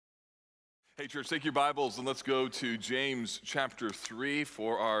Hey, church, take your Bibles and let's go to James chapter 3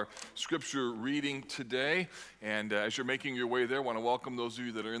 for our scripture reading today. And as you're making your way there, I want to welcome those of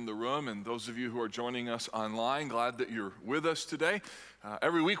you that are in the room and those of you who are joining us online. Glad that you're with us today.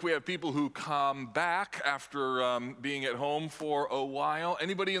 Every week we have people who come back after being at home for a while.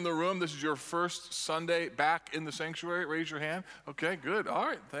 Anybody in the room, this is your first Sunday back in the sanctuary? Raise your hand. Okay, good. All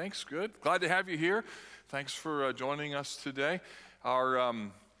right, thanks, good. Glad to have you here. Thanks for joining us today.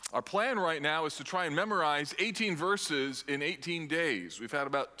 Our plan right now is to try and memorize 18 verses in 18 days. We've had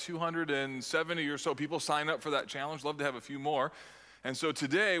about 270 or so people sign up for that challenge. Love to have a few more. And so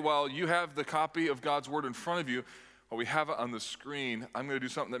today, while you have the copy of God's Word in front of you, while we have it on the screen, I'm going to do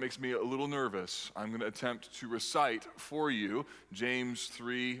something that makes me a little nervous. I'm going to attempt to recite for you James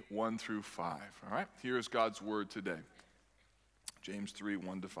 3, 1 through 5. All right? Here is God's Word today. James 3,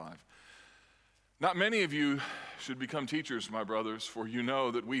 1 to 5. Not many of you should become teachers, my brothers, for you know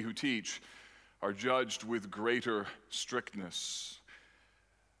that we who teach are judged with greater strictness.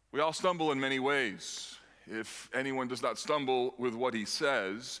 We all stumble in many ways. If anyone does not stumble with what he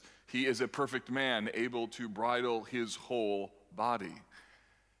says, he is a perfect man, able to bridle his whole body.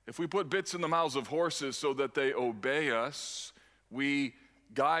 If we put bits in the mouths of horses so that they obey us, we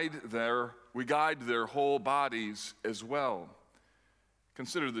guide their whole bodies as well.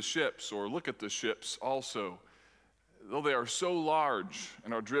 Consider the ships, or look at the ships also. Though they are so large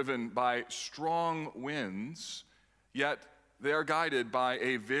and are driven by strong winds, yet they are guided by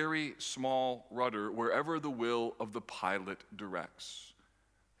a very small rudder wherever the will of the pilot directs.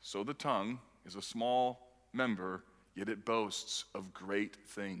 So the tongue is a small member, yet it boasts of great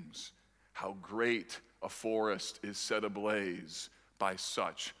things. How great a forest is set ablaze by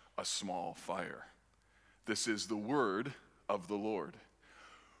such a small fire. This is the word of the Lord.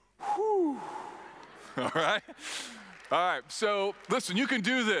 Whew. All right. So listen, you can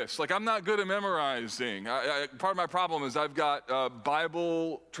do this. I'm not good at memorizing. Part of my problem is I've got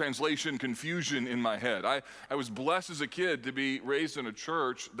Bible translation confusion in my head. I was blessed as a kid to be raised in a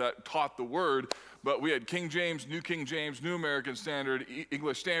church that taught the Word, but we had King James, New American Standard,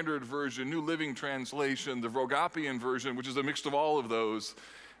 English Standard Version, New Living Translation, the Vrogapian version, which is a mix of all of those.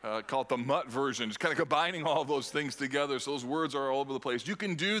 Called the Mutt version. Just kind of combining all of those things together, so those words are all over the place. You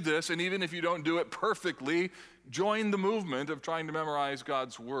can do this, and even if you don't do it perfectly, join the movement of trying to memorize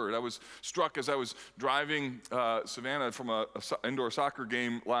God's Word. I was struck as I was driving Savannah from an indoor soccer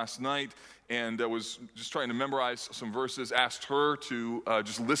game last night, and I was just trying to memorize some verses, asked her to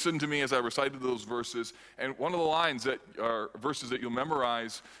just listen to me as I recited those verses, and one of the lines that are verses that you'll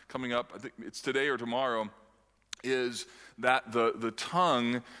memorize coming up, I think it's today or tomorrow, is that the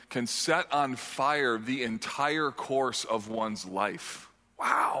tongue can set on fire the entire course of one's life.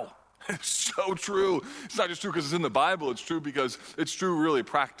 Wow, it's so true. It's not just true because it's in the Bible, it's true because it's true really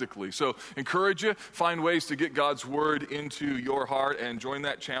practically. So encourage you, find ways to get God's Word into your heart and join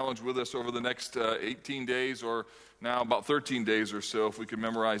that challenge with us over the next 18 days or now about 13 days or so if we can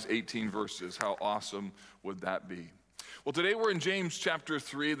memorize 18 verses. How awesome would that be? Well, today we're in James chapter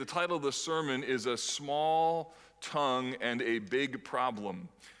 3. The title of the sermon is A Small Tongue and a Big Problem.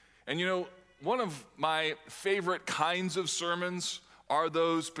 And you know, one of my favorite kinds of sermons are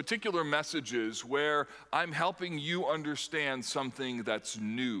those particular messages where I'm helping you understand something that's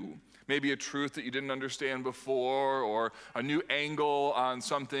new. Maybe a truth that you didn't understand before, or a new angle on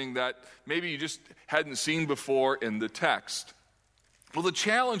something that maybe you just hadn't seen before in the text. Well, the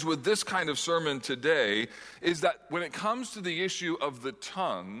challenge with this kind of sermon today is that when it comes to the issue of the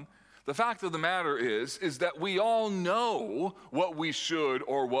tongue, the fact of the matter is that we all know what we should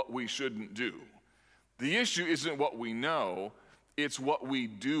or what we shouldn't do. The issue isn't what we know, it's what we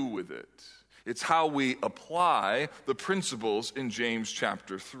do with it. It's how we apply the principles in James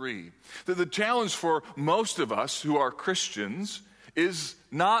chapter 3. The challenge for most of us who are Christians is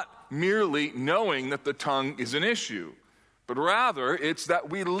not merely knowing that the tongue is an issue, but rather it's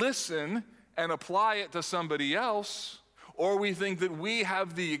that we listen and apply it to somebody else, or we think that we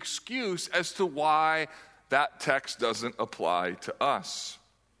have the excuse as to why that text doesn't apply to us.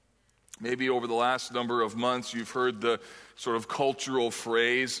 Maybe over the last number of months you've heard the sort of cultural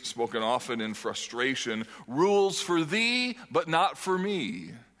phrase, spoken often in frustration, rules for thee, but not for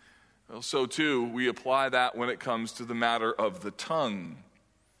me. Well, so too, we apply that when it comes to the matter of the tongue.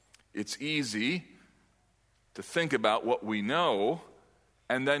 It's easy to think about what we know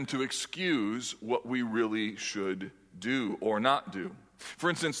and then to excuse what we really should do or not do. For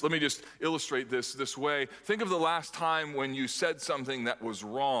instance, let me just illustrate this way. Think of the last time when you said something that was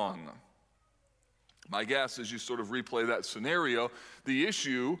wrong. My guess, as you sort of replay that scenario, the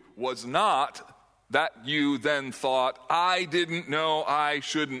issue was not that you then thought, I didn't know I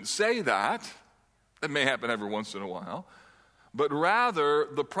shouldn't say that. That may happen every once in a while. But rather,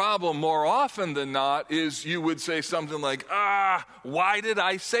 the problem more often than not is you would say something like, why did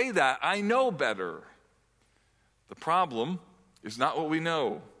I say that? I know better. The problem is not what we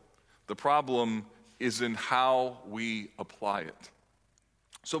know. The problem is in how we apply it.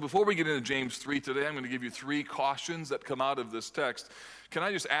 So before we get into James 3 today, I'm going to give you 3 cautions that come out of this text. Can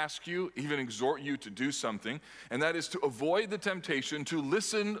I just ask you, even exhort you to do something, and that is to avoid the temptation to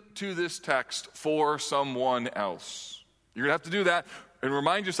listen to this text for someone else. You're going to have to do that and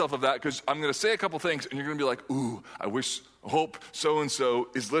remind yourself of that, because I'm going to say a couple things and you're going to be like, hope so-and-so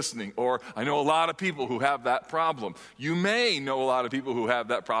is listening, or I know a lot of people who have that problem. You may know a lot of people who have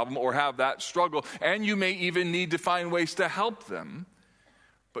that problem or have that struggle, and you may even need to find ways to help them.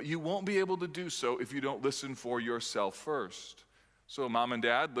 But you won't be able to do so if you don't listen for yourself first. So mom and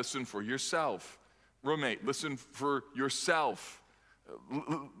dad, listen for yourself. Roommate, listen for yourself.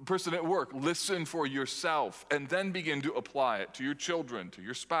 Person at work, listen for yourself. And then begin to apply it to your children, to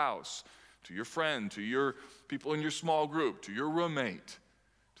your spouse, to your friend, to your people in your small group, to your roommate,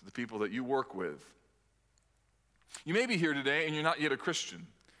 to the people that you work with. You may be here today and you're not yet a Christian.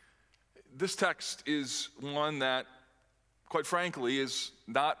 This text is one that, quite frankly, is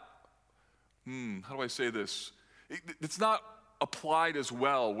not, how do I say this? It's not applied as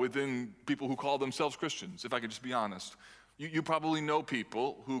well within people who call themselves Christians, if I could just be honest. You probably know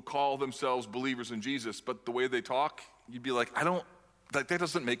people who call themselves believers in Jesus, but the way they talk, you'd be like, that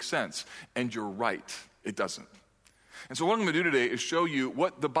doesn't make sense. And you're right, it doesn't. And so what I'm going to do today is show you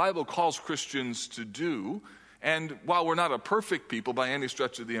what the Bible calls Christians to do. And while we're not a perfect people by any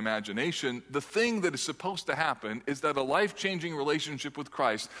stretch of the imagination, the thing that is supposed to happen is that a life-changing relationship with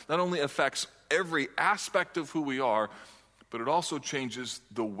Christ not only affects every aspect of who we are, but it also changes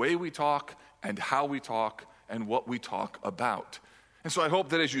the way we talk and how we talk and what we talk about. And so I hope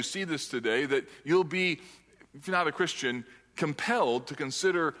that as you see this today, that you'll be, if you're not a Christian, compelled to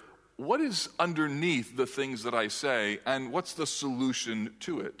consider what is underneath the things that I say and what's the solution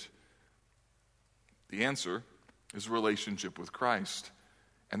to it. The answer is a relationship with Christ.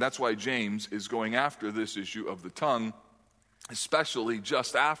 And that's why James is going after this issue of the tongue, especially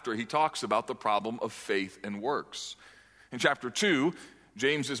just after he talks about the problem of faith and works. In chapter 2,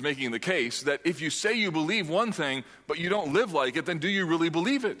 James is making the case that if you say you believe one thing, but you don't live like it, then do you really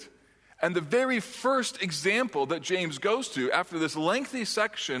believe it? And the very first example that James goes to after this lengthy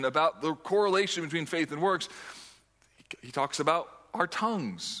section about the correlation between faith and works, he talks about our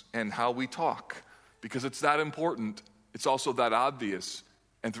tongues and how we talk. Because it's that important, it's also that obvious.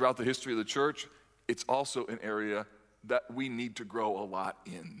 And throughout the history of the church, it's also an area that we need to grow a lot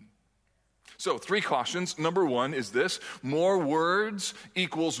in. So 3 cautions. Number 1 is this: more words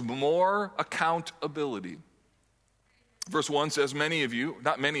equals more accountability. Verse 1 says, not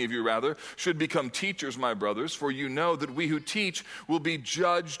many of you, should become teachers, my brothers, for you know that we who teach will be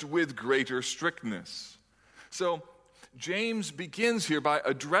judged with greater strictness. So James begins here by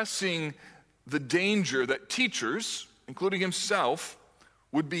addressing the danger that teachers, including himself,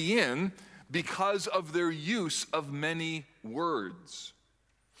 would be in because of their use of many words.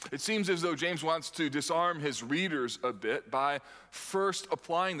 It seems as though James wants to disarm his readers a bit by first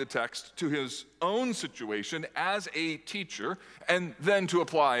applying the text to his own situation as a teacher and then to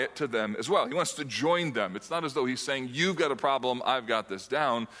apply it to them as well. He wants to join them. It's not as though he's saying, you've got a problem, I've got this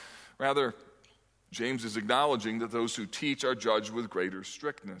down. Rather, James is acknowledging that those who teach are judged with greater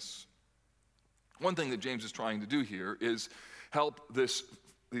strictness. One thing that James is trying to do here is help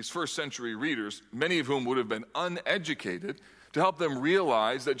these first century readers, many of whom would have been uneducated, to help them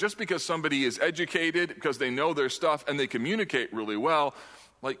realize that just because somebody is educated, because they know their stuff and they communicate really well,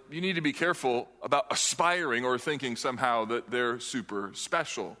 you need to be careful about aspiring or thinking somehow that they're super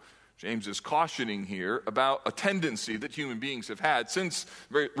special. James is cautioning here about a tendency that human beings have had since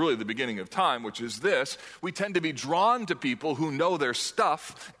really the beginning of time, which is this: we tend to be drawn to people who know their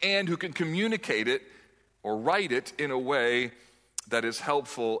stuff and who can communicate it or write it in a way that is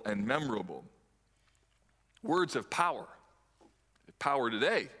helpful and memorable. Words have power. Power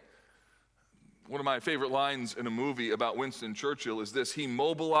today. One of my favorite lines in a movie about Winston Churchill is this: he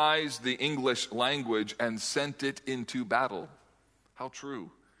mobilized the English language and sent it into battle. How true.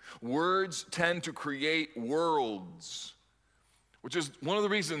 Words tend to create worlds, which is one of the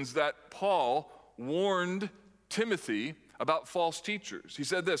reasons that Paul warned Timothy about false teachers. He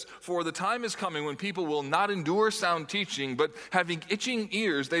said this: for the time is coming when people will not endure sound teaching, but having itching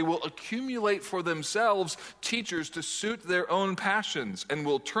ears, they will accumulate for themselves teachers to suit their own passions, and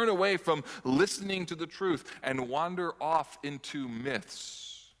will turn away from listening to the truth and wander off into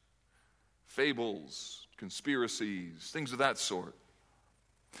myths. fables, conspiracies, things of that sort.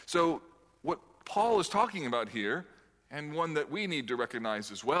 So what Paul is talking about here, and one that we need to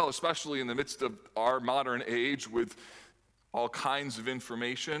recognize as well, especially in the midst of our modern age with all kinds of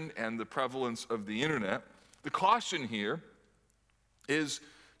information and the prevalence of the internet, the caution here is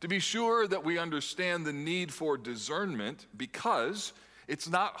to be sure that we understand the need for discernment, because it's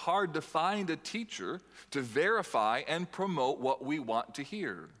not hard to find a teacher to verify and promote what we want to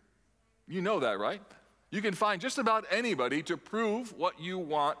hear. You know that, right? You can find just about anybody to prove what you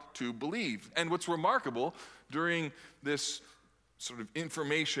want to believe. And what's remarkable during this sort of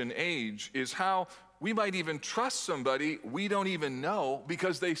information age is how we might even trust somebody we don't even know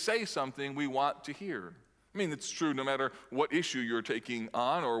because they say something we want to hear. I mean, it's true no matter what issue you're taking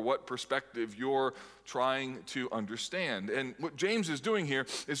on or what perspective you're trying to understand. And what James is doing here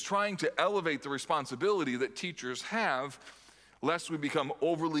is trying to elevate the responsibility that teachers have, lest we become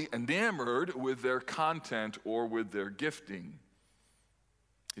overly enamored with their content or with their gifting.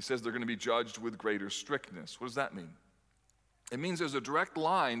 He says they're going to be judged with greater strictness. What does that mean? It means there's a direct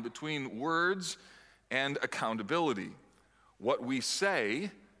line between words and accountability. What we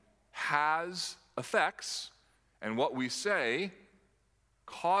say has effects, and what we say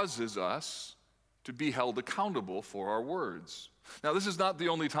causes us to be held accountable for our words. Now, this is not the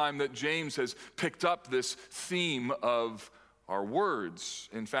only time that James has picked up this theme of our words.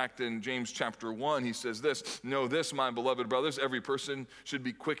 In fact, in James chapter 1, he says this: "Know this, my beloved brothers, every person should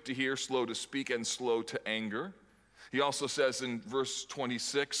be quick to hear, slow to speak, and slow to anger." He also says in verse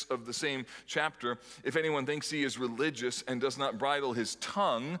 26 of the same chapter, "If anyone thinks he is religious and does not bridle his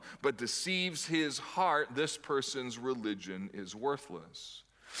tongue, but deceives his heart, this person's religion is worthless."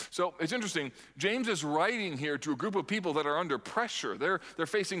 So it's interesting. James is writing here to a group of people that are under pressure. They're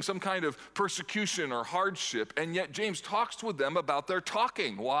facing some kind of persecution or hardship, and yet James talks with them about their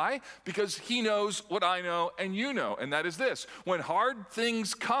talking. Why? Because he knows what I know and you know, and that is this: when hard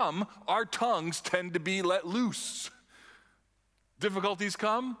things come, our tongues tend to be let loose. Difficulties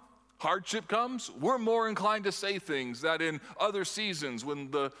come, hardship comes, we're more inclined to say things that in other seasons,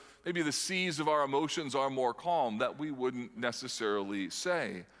 when maybe the seas of our emotions are more calm, that we wouldn't necessarily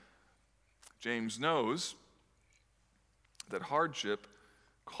say. James knows that hardship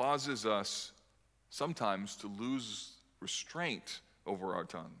causes us sometimes to lose restraint over our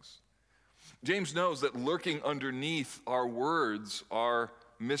tongues. James knows that lurking underneath our words are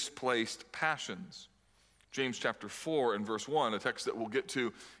misplaced passions. James chapter 4 and verse 1, a text that we'll get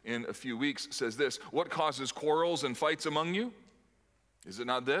to in a few weeks, says this: "What causes quarrels and fights among you? Is it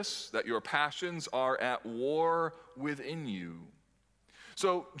not this, that your passions are at war within you?"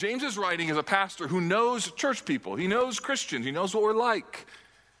 So James is writing as a pastor who knows church people. He knows Christians. He knows what we're like.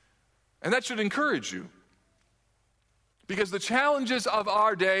 And that should encourage you, because the challenges of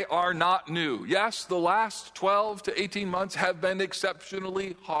our day are not new. Yes, the last 12 to 18 months have been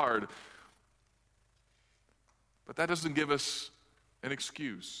exceptionally hard. But that doesn't give us an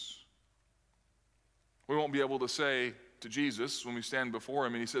excuse. We won't be able to say to Jesus when we stand before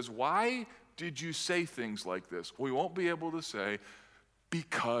him and he says, "Why did you say things like this?" We won't be able to say,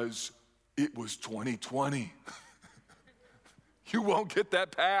 "Because it was 2020. You won't get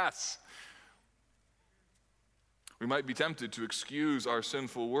that pass. We might be tempted to excuse our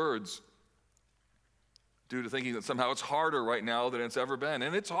sinful words due to thinking that somehow it's harder right now than it's ever been,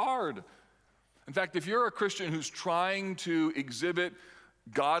 and it's hard. In fact, if you're a Christian who's trying to exhibit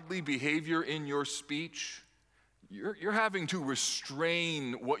godly behavior in your speech, you're having to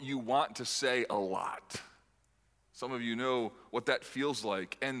restrain what you want to say a lot. Some of you know what that feels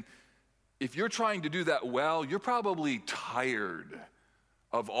like. And if you're trying to do that well, you're probably tired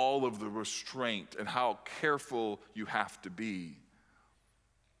of all of the restraint and how careful you have to be.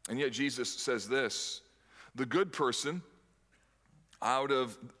 And yet Jesus says this: the good person out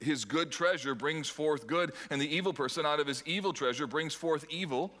of his good treasure brings forth good, and the evil person out of his evil treasure brings forth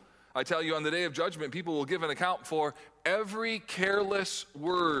evil. I tell you, on the day of judgment, people will give an account for every careless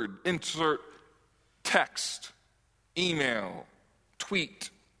word. Insert text, email,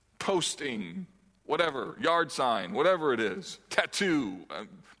 tweet, posting, whatever, yard sign, whatever it is, tattoo,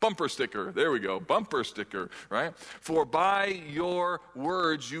 bumper sticker, there we go, bumper sticker, right? For by your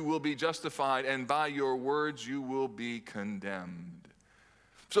words you will be justified, and by your words you will be condemned.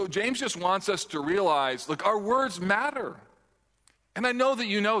 So James just wants us to realize, look, our words matter. And I know that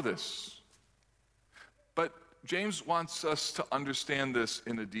you know this. But James wants us to understand this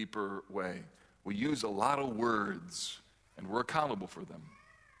in a deeper way. We use a lot of words, and we're accountable for them.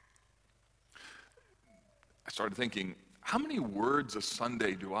 I started thinking, how many words a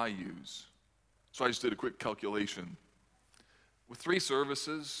Sunday do I use? So I just did a quick calculation. With 3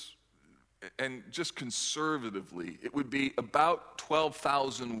 services, and just conservatively, it would be about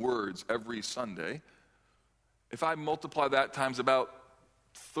 12,000 words every Sunday. If I multiply that times about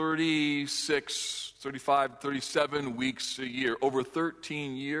 36, 35, 37 weeks a year, over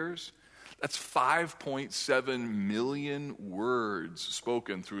 13 years, that's 5.7 million words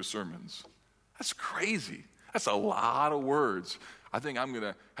spoken through sermons. That's crazy. That's a lot of words. I think I'm going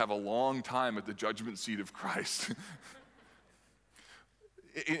to have a long time at the judgment seat of Christ.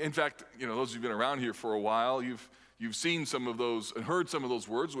 In fact, those who've been around here for a while, you've seen some of those and heard some of those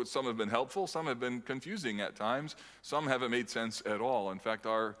words, which some have been helpful, some have been confusing at times, some haven't made sense at all. In fact,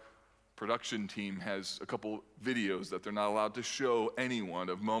 our production team has a couple videos that they're not allowed to show anyone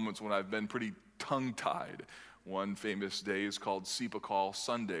of moments when I've been pretty tongue-tied. One famous day is called Cepacol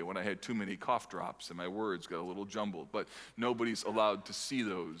Sunday, when I had too many cough drops and my words got a little jumbled. But nobody's allowed to see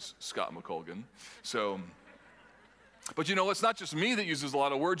those, Scott McColgan. But it's not just me that uses a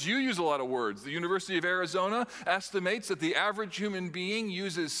lot of words. You use a lot of words. The University of Arizona estimates that the average human being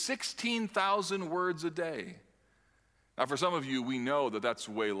uses 16,000 words a day. Now, for some of you, we know that that's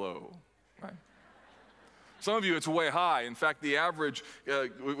way low, right? Some of you, it's way high. In fact, the average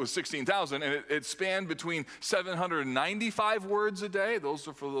was 16,000, and it spanned between 795 words a day. Those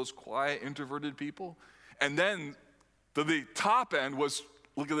are for those quiet, introverted people. And then the top end was,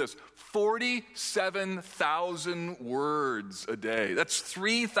 look at this, 47,000 words a day. That's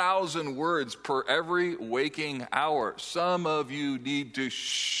 3,000 words per every waking hour. Some of you need to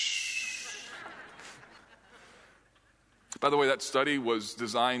shh. By the way, that study was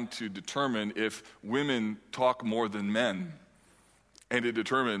designed to determine if women talk more than men. And it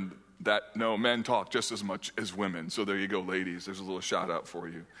determined that, no, men talk just as much as women. So there you go, ladies. There's a little shout out for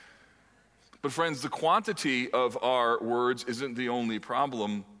you. But friends, the quantity of our words isn't the only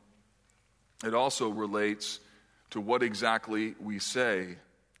problem. It also relates to what exactly we say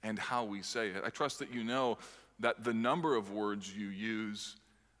and how we say it. I trust that you know that the number of words you use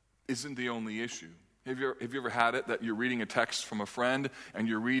isn't the only issue. Have you ever had it that you're reading a text from a friend and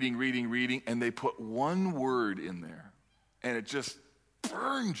you're reading, and they put one word in there and it just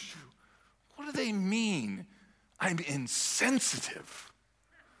burns you? What do they mean? I'm insensitive.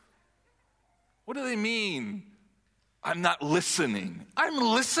 What do they mean? I'm not listening. I'm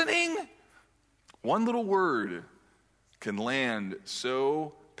listening? One little word can land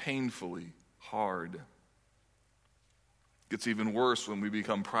so painfully hard. It gets even worse when we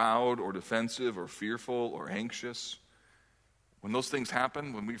become proud or defensive or fearful or anxious. When those things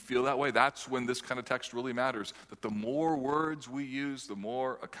happen, when we feel that way, that's when this kind of text really matters. That the more words we use, the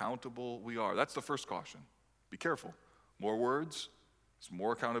more accountable we are. That's the first caution. Be careful. More words is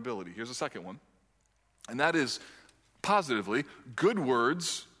more accountability. Here's a second one. And that is, positively, good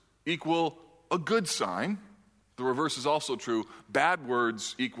words equal a good sign. The reverse is also true. Bad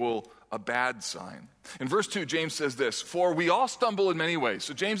words equal a bad sign. In verse 2, James says this, for we all stumble in many ways.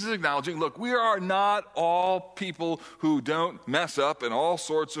 So James is acknowledging, look, we are not all people who don't mess up in all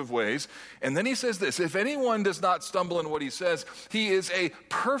sorts of ways. And then he says this, if anyone does not stumble in what he says, he is a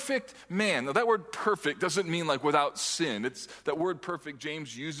perfect man. Now that word perfect doesn't mean like without sin. It's that word perfect,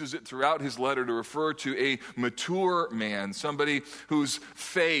 James uses it throughout his letter to refer to a mature man, somebody whose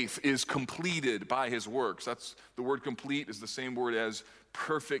faith is completed by his works. That's the word complete is the same word as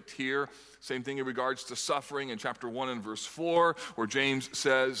perfect here. Same thing in regards to suffering in chapter 1 and verse 4, where James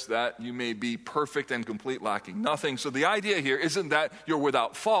says that you may be perfect and complete, lacking nothing. So the idea here isn't that you're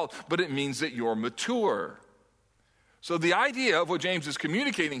without fault, but it means that you're mature. So the idea of what James is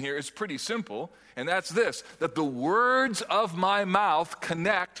communicating here is pretty simple, and that's this, that the words of my mouth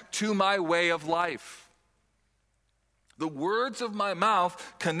connect to my way of life. The words of my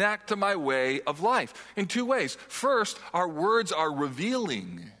mouth connect to my way of life in two ways. First, our words are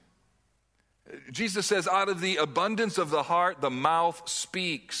revealing. Jesus says, out of the abundance of the heart, the mouth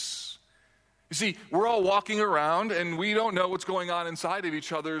speaks. You see, we're all walking around and we don't know what's going on inside of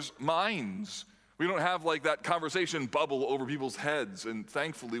each other's minds. We don't have like that conversation bubble over people's heads, and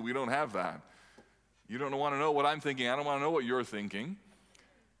thankfully we don't have that. You don't want to know what I'm thinking. I don't want to know what you're thinking.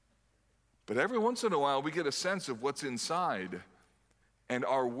 But every once in a while, we get a sense of what's inside, and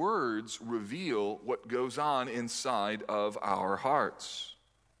our words reveal what goes on inside of our hearts.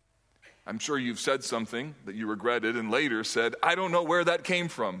 I'm sure you've said something that you regretted and later said, I don't know where that came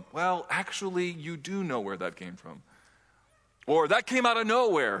from. Well, actually, you do know where that came from. Or that came out of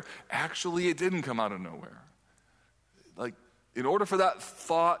nowhere. Actually, it didn't come out of nowhere. Like, in order for that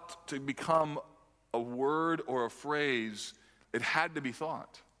thought to become a word or a phrase, it had to be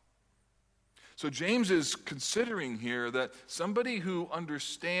thought. So James is considering here that somebody who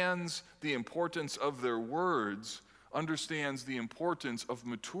understands the importance of their words understands the importance of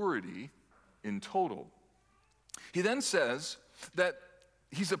maturity in total. He then says that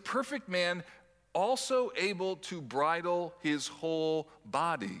he's a perfect man, also able to bridle his whole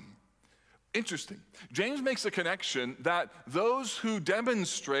body. Interesting. James makes a connection that those who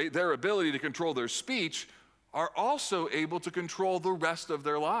demonstrate their ability to control their speech are also able to control the rest of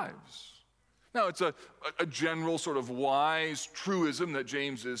their lives. Now, it's a general sort of wise truism that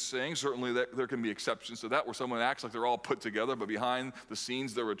James is saying. Certainly there can be exceptions to that where someone acts like they're all put together, but behind the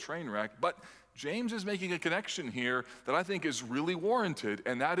scenes they're a train wreck. But James is making a connection here that I think is really warranted,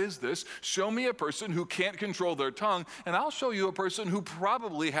 and that is this: show me a person who can't control their tongue, and I'll show you a person who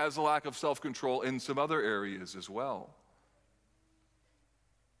probably has a lack of self-control in some other areas as well.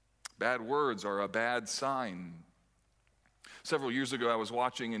 Bad words are a bad sign. Several years ago, I was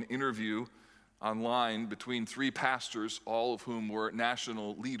watching an interview online between three pastors, all of whom were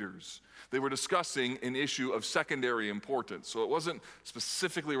national leaders. They were discussing an issue of secondary importance. So it wasn't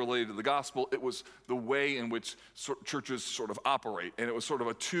specifically related to the gospel, it was the way in which churches sort of operate. And it was sort of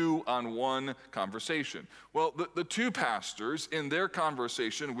a two-on-one conversation. Well, the two pastors in their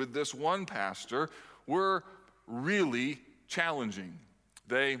conversation with this one pastor were really challenging.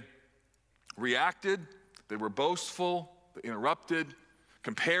 They reacted, they were boastful, they interrupted,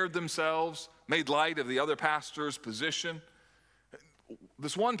 compared themselves, made light of the other pastor's position.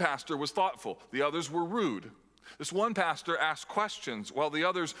 This one pastor was thoughtful. The others were rude. This one pastor asked questions while the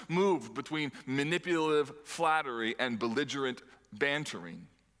others moved between manipulative flattery and belligerent bantering.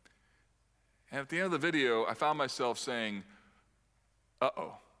 And at the end of the video, I found myself saying,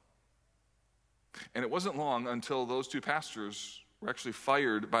 uh-oh. And it wasn't long until those two pastors were actually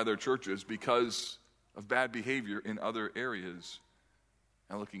fired by their churches because of bad behavior in other areas.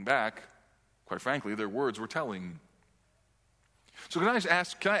 And looking back, quite frankly, their words were telling. So can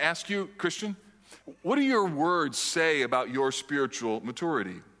I ask you, Christian, what do your words say about your spiritual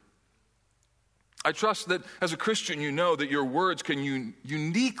maturity? I trust that as a Christian, you know that your words can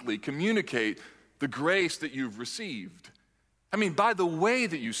uniquely communicate the grace that you've received. I mean, by the way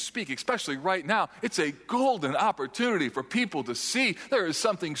that you speak, especially right now, it's a golden opportunity for people to see there is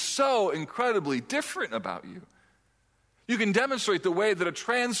something so incredibly different about you. You can demonstrate the way that a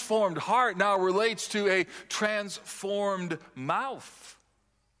transformed heart now relates to a transformed mouth.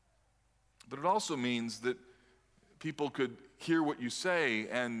 But it also means that people could hear what you say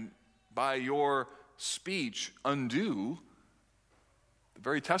and by your speech undo the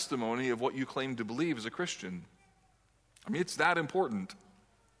very testimony of what you claim to believe as a Christian. I mean, it's that important.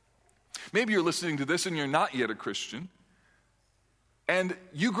 Maybe you're listening to this and you're not yet a Christian. And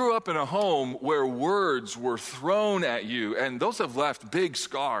you grew up in a home where words were thrown at you, and those have left big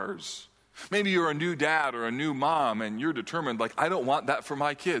scars. Maybe you're a new dad or a new mom, and you're determined, like, I don't want that for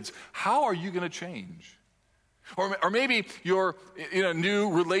my kids. How are you going to change? Or maybe you're in a new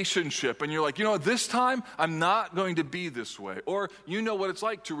relationship, and you're like, this time I'm not going to be this way. Or you know what it's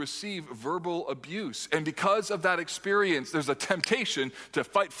like to receive verbal abuse, and because of that experience, there's a temptation to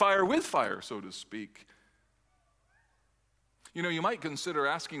fight fire with fire, so to speak. You might consider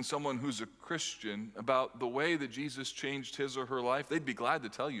asking someone who's a Christian about the way that Jesus changed his or her life. They'd be glad to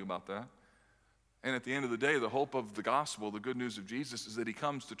tell you about that. And at the end of the day, the hope of the gospel, the good news of Jesus, is that he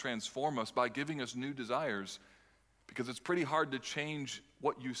comes to transform us by giving us new desires, because it's pretty hard to change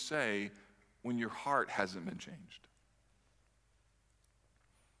what you say when your heart hasn't been changed.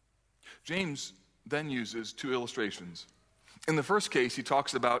 James then uses two illustrations. In the first case, he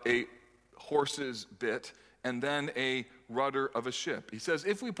talks about a horse's bit and then a rudder of a ship. He says,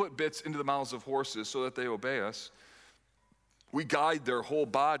 if we put bits into the mouths of horses so that they obey us, we guide their whole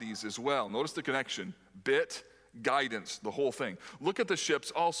bodies as well. Notice the connection. Bit, guidance, the whole thing. Look at the ships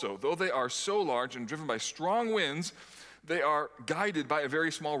also. Though they are so large and driven by strong winds, they are guided by a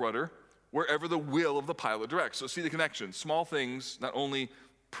very small rudder wherever the will of the pilot directs. So see the connection. Small things not only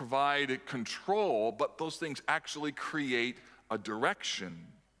provide control, but those things actually create a direction.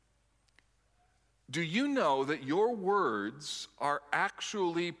 Do you know that your words are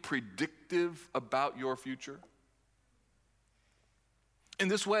actually predictive about your future? In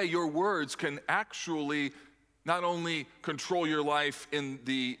this way, your words can actually not only control your life in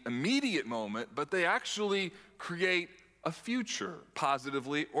the immediate moment, but they actually create a future,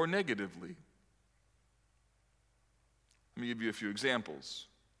 positively or negatively. Let me give you a few examples.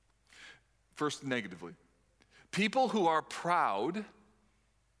 First, negatively. People who are proud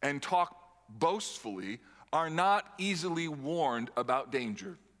and talk boastfully are not easily warned about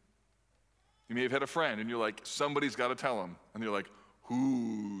danger. You may have had a friend and you're like, somebody's got to tell him. And you're like,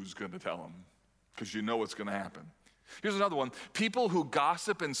 who's going to tell him? Because you know what's going to happen. Here's another one. People who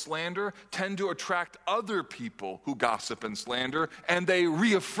gossip and slander tend to attract other people who gossip and slander, and they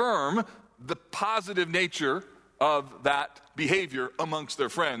reaffirm the positive nature of that behavior amongst their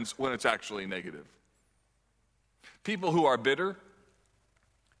friends when it's actually negative. People who are bitter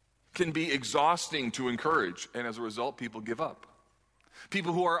can be exhausting to encourage, and as a result, people give up.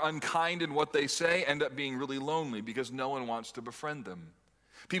 People who are unkind in what they say end up being really lonely because no one wants to befriend them.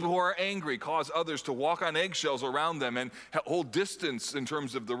 People who are angry cause others to walk on eggshells around them and hold distance in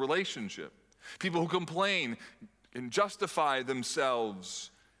terms of the relationship. People who complain and justify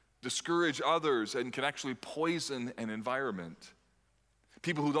themselves discourage others and can actually poison an environment.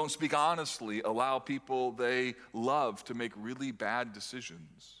 People who don't speak honestly allow people they love to make really bad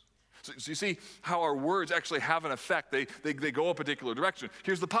decisions. So you see how our words actually have an effect. They go a particular direction.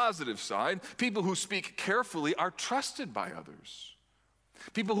 Here's the positive side. People who speak carefully are trusted by others.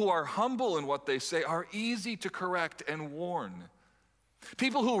 People who are humble in what they say are easy to correct and warn.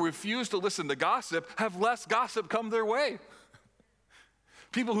 People who refuse to listen to gossip have less gossip come their way.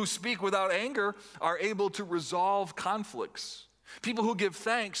 People who speak without anger are able to resolve conflicts. People who give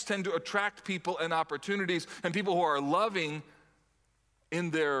thanks tend to attract people and opportunities, and people who are loving in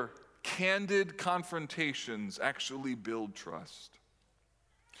their candid confrontations actually build trust.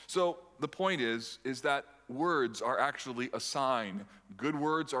 So the point is that words are actually a sign. Good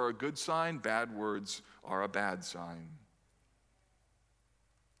words are a good sign, bad words are a bad sign.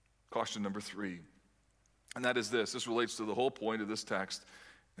 Caution number 3, and that is this. This relates to the whole point of this text,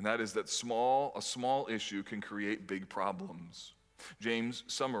 and that is that a small issue can create big problems. James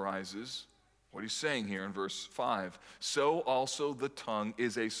summarizes what he's saying here in verse 5. So also the tongue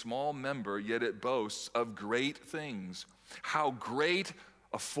is a small member, yet it boasts of great things. How great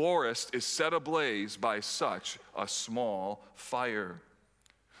a forest is set ablaze by such a small fire.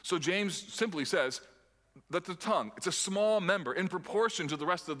 So James simply says that the tongue, it's a small member in proportion to the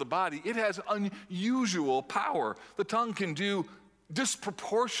rest of the body. It has unusual power. The tongue can do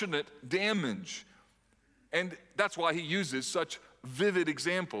disproportionate damage. And that's why he uses such vivid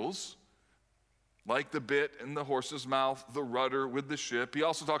examples like the bit in the horse's mouth, the rudder with the ship. He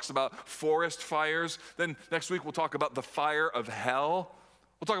also talks about forest fires. Then next week we'll talk about the fire of hell.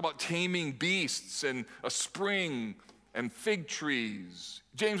 We'll talk about taming beasts and a spring and fig trees.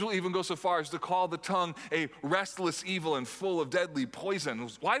 James will even go so far as to call the tongue a restless evil and full of deadly poison.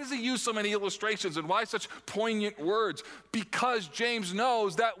 Why does he use so many illustrations and why such poignant words? Because James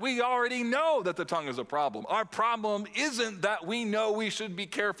knows that we already know that the tongue is a problem. Our problem isn't that we know we should be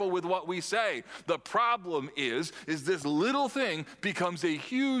careful with what we say. The problem is this little thing becomes a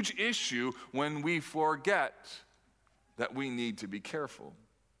huge issue when we forget that we need to be careful.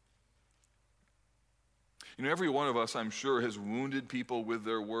 You know, every one of us, I'm sure, has wounded people with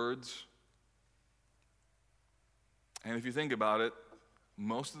their words. And if you think about it,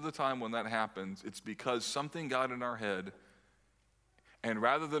 most of the time when that happens, it's because something got in our head, and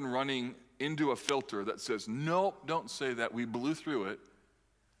rather than running into a filter that says, nope, don't say that, we blew through it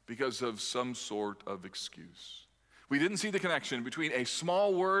because of some sort of excuse. We didn't see the connection between a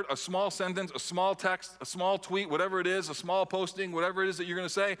small word, a small sentence, a small text, a small tweet, whatever it is, a small posting, whatever it is that you're going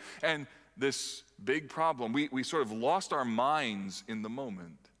to say, and this big problem. We sort of lost our minds in the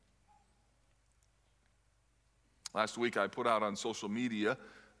moment. Last week I put out on social media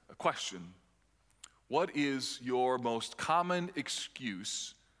a question. What is your most common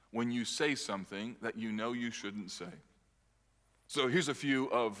excuse when you say something that you know you shouldn't say? So here's a few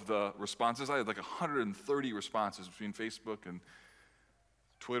of the responses. I had like 130 responses between Facebook and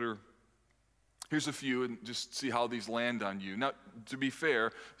Twitter. Here's a few, and just see how these land on you. Now, to be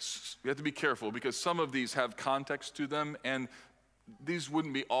fair, you have to be careful because some of these have context to them, and these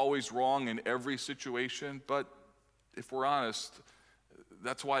wouldn't be always wrong in every situation, but if we're honest,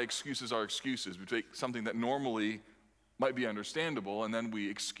 that's why excuses are excuses. We take something that normally might be understandable, and then we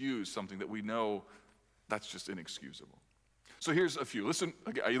excuse something that we know that's just inexcusable. So here's a few. Listen,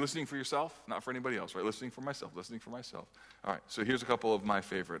 okay, are you listening for yourself? Not for anybody else, right? Listening for myself. All right, so here's a couple of my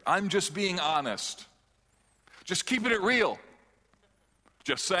favorite. I'm just being honest. Just keeping it real.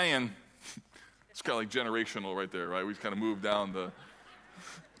 Just saying. It's kind of like generational right there, right? We've kind of moved down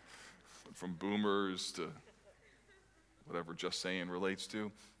from boomers to whatever just saying relates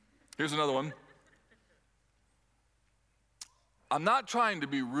to. Here's another one. I'm not trying to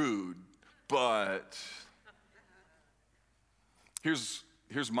be rude, but here's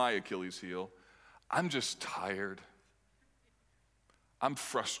my Achilles heel. I'm just tired. I'm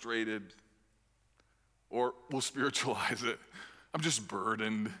frustrated. Or we'll spiritualize it. I'm just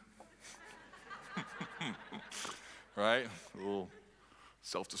burdened. Right? A little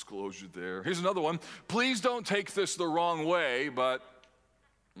self-disclosure there. Here's another one. Please don't take this the wrong way, but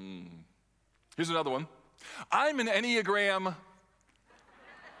here's another one. I'm an Enneagram.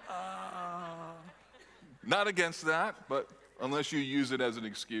 Not against that, but unless you use it as an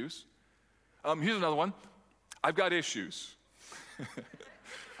excuse. Here's another one. I've got issues.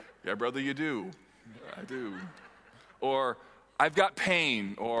 Yeah, brother, you do. I do. Or I've got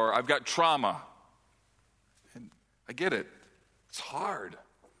pain, or I've got trauma. And I get it. It's hard.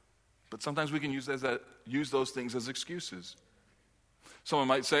 But sometimes we can use those things as excuses. Someone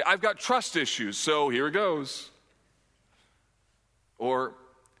might say, I've got trust issues, so here it goes. Or,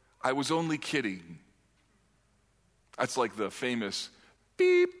 I was only kidding. That's like the famous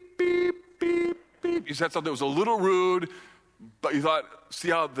beep, beep, beep, beep. You said something that was a little rude, but you thought, see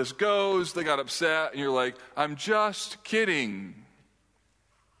how this goes? They got upset, and you're like, I'm just kidding.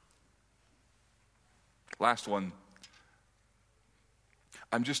 Last one.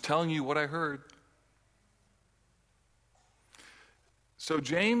 I'm just telling you what I heard. So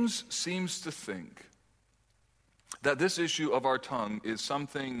James seems to think that this issue of our tongue is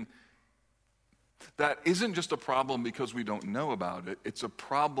something that isn't just a problem because we don't know about it. It's a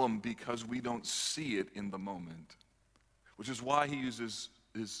problem because we don't see it in the moment, which is why he uses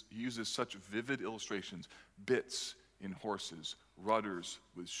such vivid illustrations. Bits in horses, rudders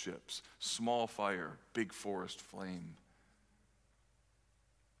with ships, small fire, big forest flame.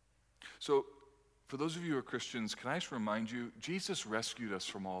 So, for those of you who are Christians, can I just remind you, Jesus rescued us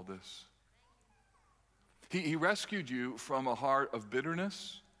from all this. He rescued you from a heart of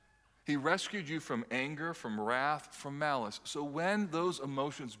bitterness. He rescued you from anger, from wrath, from malice. So when those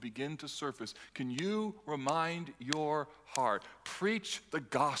emotions begin to surface, can you remind your heart, preach the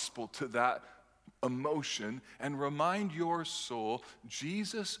gospel to that emotion, and remind your soul,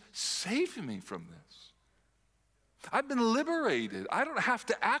 Jesus saved me from this. I've been liberated. I don't have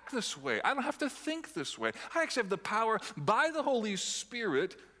to act this way. I don't have to think this way. I actually have the power by the Holy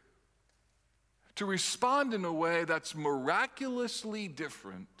Spirit to respond in a way that's miraculously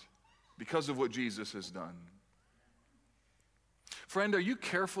different because of what Jesus has done. Friend, are you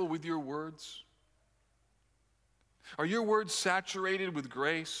careful with your words? Are your words saturated with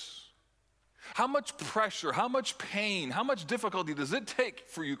grace? How much pressure, how much pain, how much difficulty does it take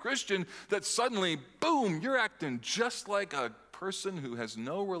for you, Christian, that suddenly, boom, you're acting just like a person who has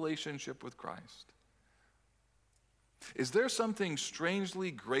no relationship with Christ? Is there something strangely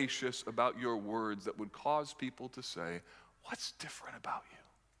gracious about your words that would cause people to say, what's different about you?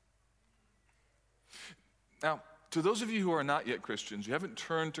 Now, to those of you who are not yet Christians, you haven't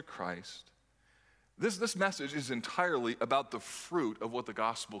turned to Christ, this message is entirely about the fruit of what the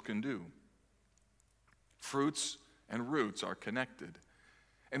gospel can do. Fruits and roots are connected.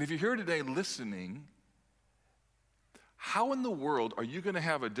 And if you're here today listening, how in the world are you going to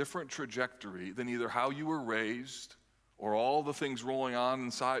have a different trajectory than either how you were raised or all the things rolling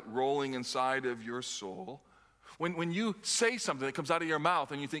inside of your soul? When you say something that comes out of your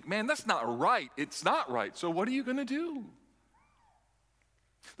mouth and you think, man, that's not right, it's not right, so what are you going to do?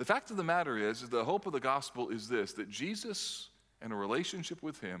 The fact of the matter is the hope of the gospel is this, that Jesus and a relationship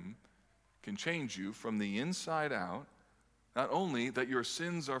with him can change you from the inside out. Not only that your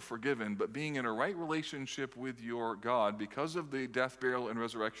sins are forgiven, but being in a right relationship with your God because of the death, burial, and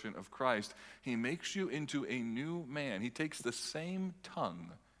resurrection of Christ, he makes you into a new man. He takes the same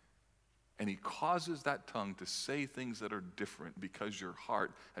tongue and he causes that tongue to say things that are different because your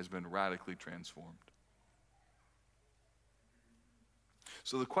heart has been radically transformed.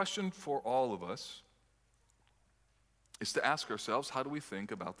 So the question for all of us is to ask ourselves, how do we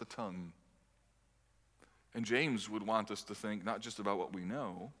think about the tongue? And James would want us to think not just about what we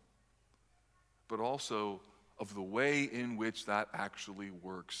know, but also of the way in which that actually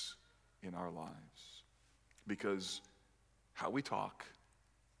works in our lives. Because how we talk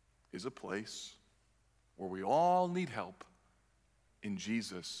is a place where we all need help, and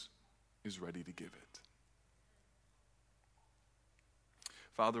Jesus is ready to give it.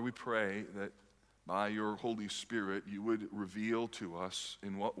 Father, we pray that by your Holy Spirit you would reveal to us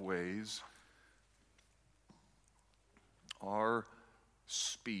in what ways our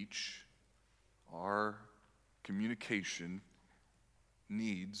speech, our communication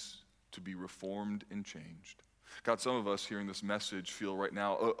needs to be reformed and changed. God, some of us hearing this message feel right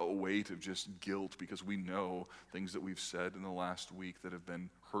now a weight of just guilt because we know things that we've said in the last week that have been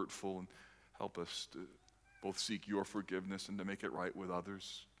hurtful, and help us to both seek your forgiveness and to make it right with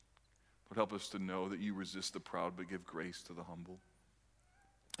others. Lord, help us to know that you resist the proud but give grace to the humble.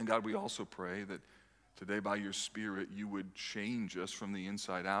 And God, we also pray that today, by your Spirit, you would change us from the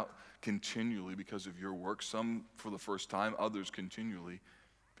inside out continually because of your work. Some for the first time, others continually.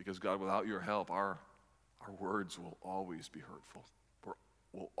 Because, God, without your help, our words will always be hurtful, or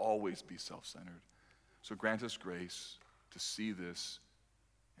will always be self-centered. So grant us grace to see this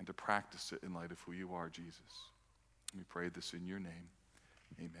and to practice it in light of who you are, Jesus. We pray this in your name.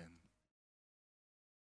 Amen.